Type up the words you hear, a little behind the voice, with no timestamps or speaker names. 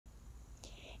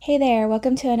Hey there,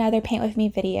 welcome to another Paint With Me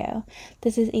video.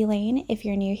 This is Elaine if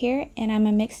you're new here, and I'm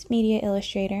a mixed media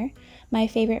illustrator. My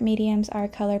favorite mediums are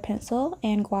color pencil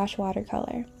and gouache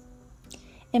watercolor.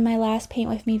 In my last Paint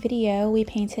With Me video, we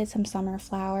painted some summer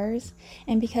flowers,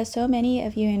 and because so many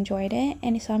of you enjoyed it,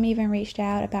 and some even reached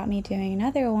out about me doing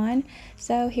another one,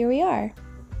 so here we are.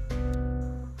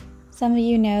 Some of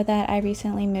you know that I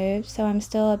recently moved, so I'm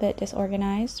still a bit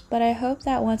disorganized, but I hope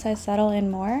that once I settle in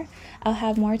more, I'll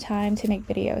have more time to make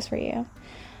videos for you.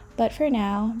 But for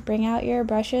now, bring out your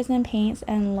brushes and paints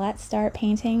and let's start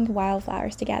painting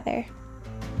wildflowers together.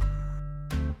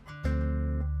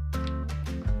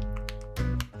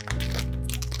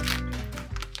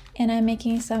 And I'm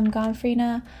making some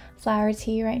Gomphrena flower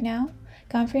tea right now.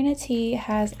 Gomphrena tea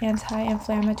has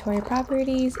anti-inflammatory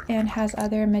properties and has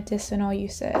other medicinal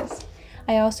uses.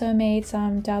 I also made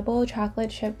some double chocolate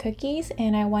chip cookies,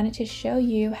 and I wanted to show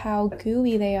you how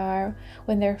gooey they are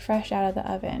when they're fresh out of the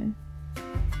oven.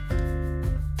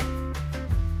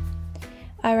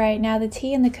 Alright, now the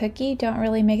tea and the cookie don't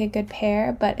really make a good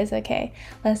pair, but it's okay.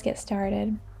 Let's get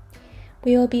started.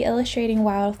 We will be illustrating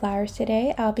wildflowers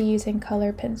today. I'll be using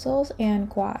color pencils and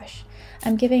gouache.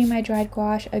 I'm giving my dried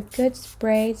gouache a good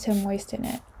spray to moisten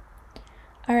it.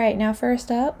 Alright, now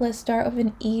first up, let's start with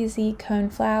an easy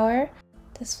cone flower.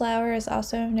 This flower is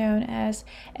also known as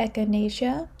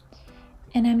echinacea,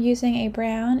 and I'm using a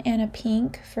brown and a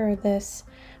pink for this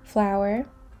flower.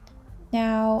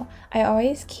 Now, I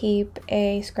always keep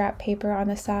a scrap paper on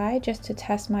the side just to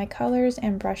test my colors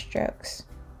and brush strokes.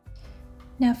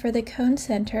 Now for the cone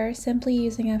center, simply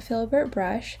using a filbert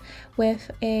brush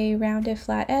with a rounded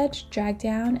flat edge, drag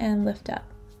down and lift up.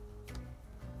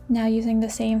 Now using the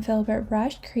same filbert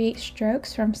brush, create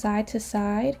strokes from side to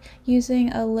side,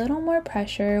 using a little more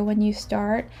pressure when you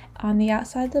start on the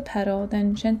outside of the petal,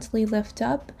 then gently lift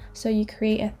up so you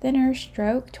create a thinner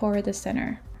stroke toward the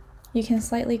center. You can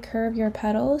slightly curve your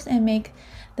petals and make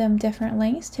them different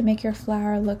lengths to make your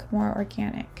flower look more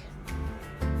organic.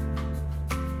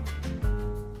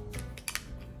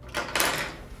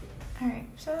 Alright,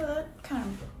 so that kind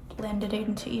of blended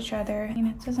into each other, and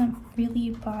it doesn't really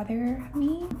bother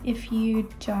me. If you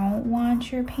don't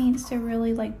want your paints to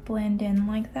really blend in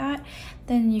like that,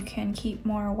 then you can keep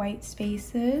more white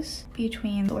spaces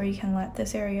between, or you can let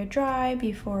this area dry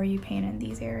before you paint in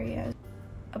these areas.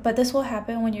 But this will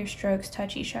happen when your strokes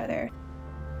touch each other.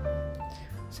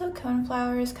 So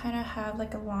coneflowers kind of have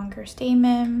a longer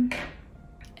stamen,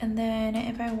 and then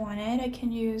if I wanted, I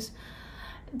can use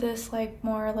this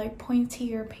more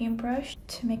pointier paintbrush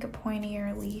to make a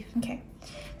pointier leaf. Okay,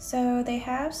 so they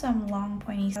have some long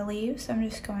pointy leaves, so I'm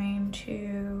just going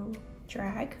to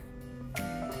drag.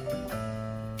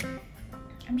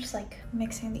 I'm just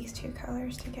mixing these two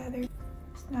colors together.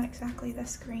 It's not exactly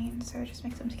this green, so just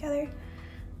mix them together.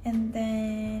 And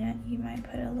then you might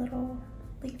put a little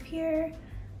leaf here,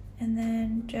 and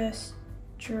then just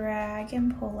drag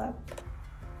and pull up.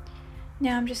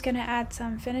 Now I'm just going to add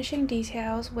some finishing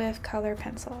details with color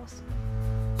pencils.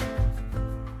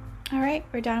 Alright,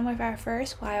 we're done with our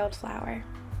first wildflower.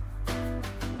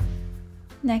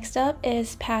 Next up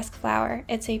is pasque flower.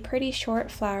 It's a pretty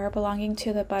short flower belonging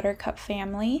to the buttercup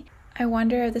family. I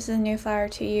wonder if this is a new flower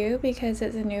to you, because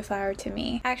it's a new flower to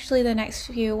me. Actually, the next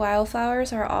few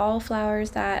wildflowers are all flowers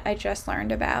that I just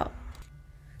learned about.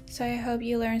 So I hope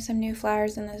you learned some new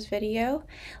flowers in this video.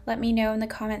 Let me know in the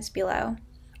comments below.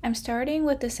 I'm starting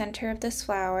with the center of this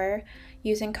flower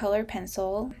using color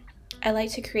pencil. I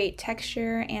like to create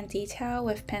texture and detail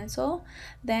with pencil,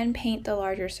 then paint the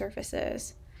larger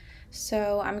surfaces.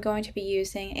 So I'm going to be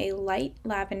using a light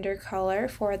lavender color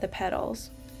for the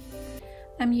petals.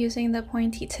 I'm using the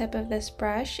pointy tip of this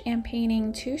brush and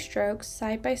painting two strokes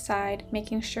side by side,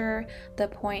 making sure the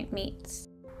point meets.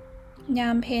 Now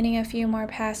I'm painting a few more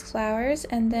pasque flowers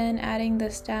and then adding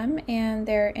the stem and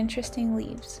their interesting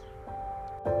leaves.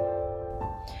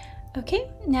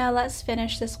 Okay, now let's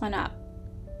finish this one up.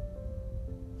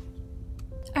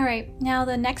 Alright, now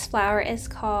the next flower is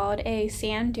called a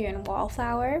sand dune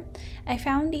wallflower. I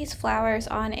found these flowers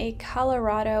on a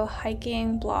Colorado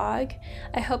hiking blog.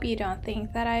 I hope you don't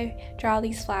think that I draw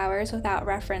these flowers without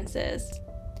references.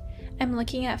 I'm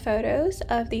looking at photos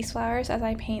of these flowers as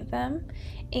I paint them,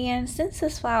 and since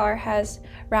this flower has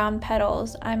round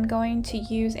petals, I'm going to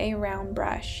use a round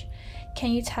brush.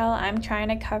 Can you tell I'm trying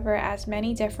to cover as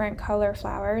many different color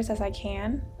flowers as I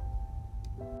can?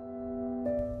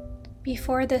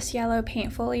 Before this yellow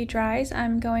paint fully dries,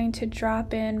 I'm going to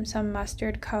drop in some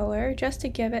mustard color just to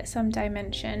give it some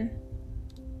dimension.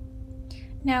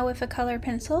 Now with a color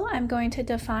pencil, I'm going to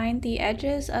define the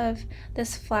edges of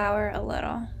this flower a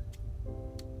little.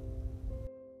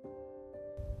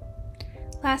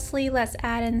 Lastly, let's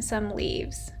add in some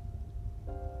leaves.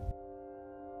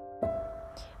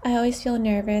 I always feel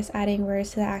nervous adding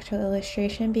words to the actual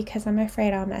illustration because I'm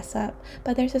afraid I'll mess up,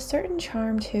 but there's a certain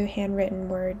charm to handwritten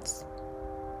words.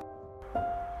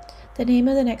 The name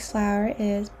of the next flower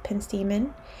is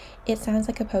Penstemon. It sounds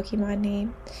like a Pokemon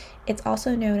name. It's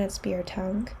also known as spear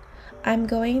tongue. I'm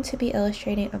going to be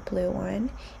illustrating a blue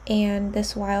one, and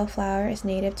this wildflower is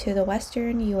native to the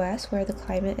western US where the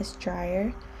climate is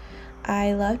drier.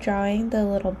 I love drawing the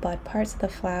little bud parts of the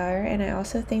flower, and I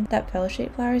also think that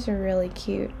bell-shaped flowers are really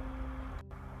cute.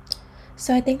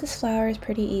 So I think this flower is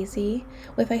pretty easy.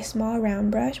 With a small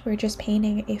round brush, we're just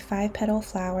painting a 5-petal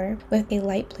flower with a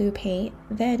light blue paint.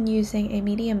 Then using a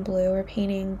medium blue, we're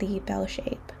painting the bell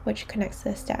shape, which connects to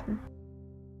the stem.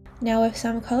 Now with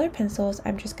some colored pencils,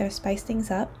 I'm just going to spice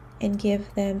things up and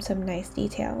give them some nice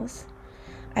details.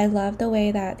 I love the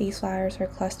way that these flowers are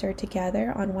clustered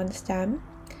together on one stem.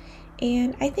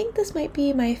 And I think this might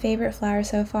be my favorite flower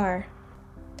so far.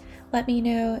 Let me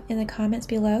know in the comments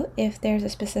below if there's a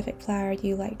specific flower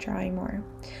you like drawing more.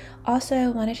 Also,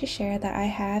 wanted to share that I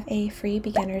have a free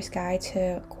beginner's guide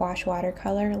to gouache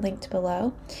watercolor linked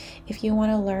below if you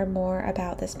want to learn more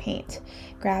about this paint.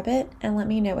 Grab it and let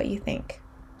me know what you think.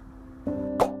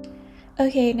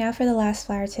 Okay, now for the last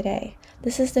flower today.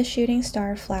 This is the shooting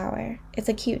star flower. It's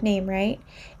a cute name, right?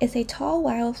 It's a tall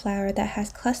wildflower that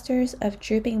has clusters of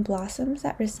drooping blossoms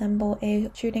that resemble a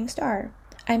shooting star.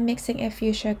 I'm mixing a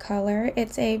fuchsia color.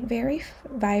 It's a very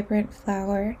vibrant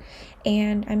flower,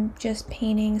 and I'm just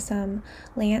painting some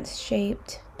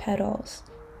lance-shaped petals.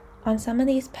 On some of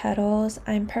these petals,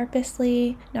 I'm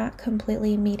purposely not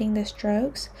completely meeting the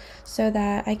strokes so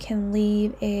that I can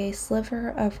leave a sliver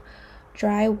of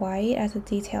dry white as a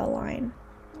detail line.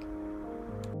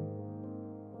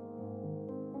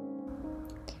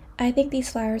 I think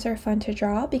these flowers are fun to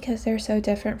draw because they're so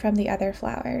different from the other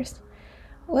flowers.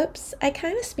 Whoops, I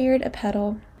kind of smeared a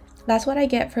petal. That's what I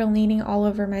get for leaning all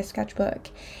over my sketchbook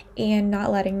and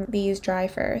not letting these dry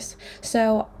first.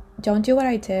 So don't do what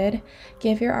I did.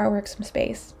 Give your artwork some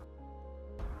space.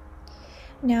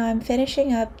 Now I'm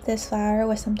finishing up this flower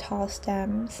with some tall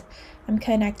stems. I'm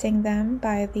connecting them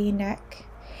by the neck.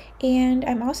 And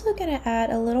I'm also going to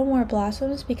add a little more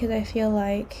blossoms because I feel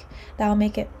like that'll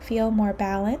make it feel more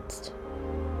balanced.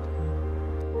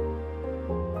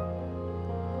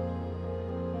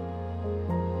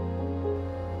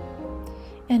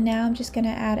 And now I'm just going to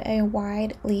add a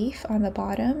wide leaf on the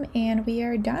bottom and we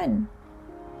are done.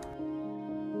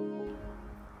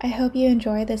 I hope you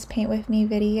enjoyed this paint with me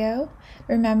video.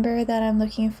 Remember that I'm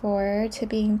looking forward to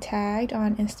being tagged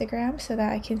on Instagram so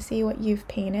that I can see what you've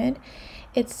painted.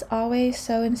 It's always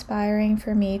so inspiring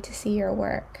for me to see your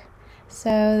work.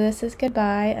 So this is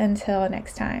goodbye until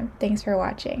next time. Thanks for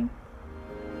watching.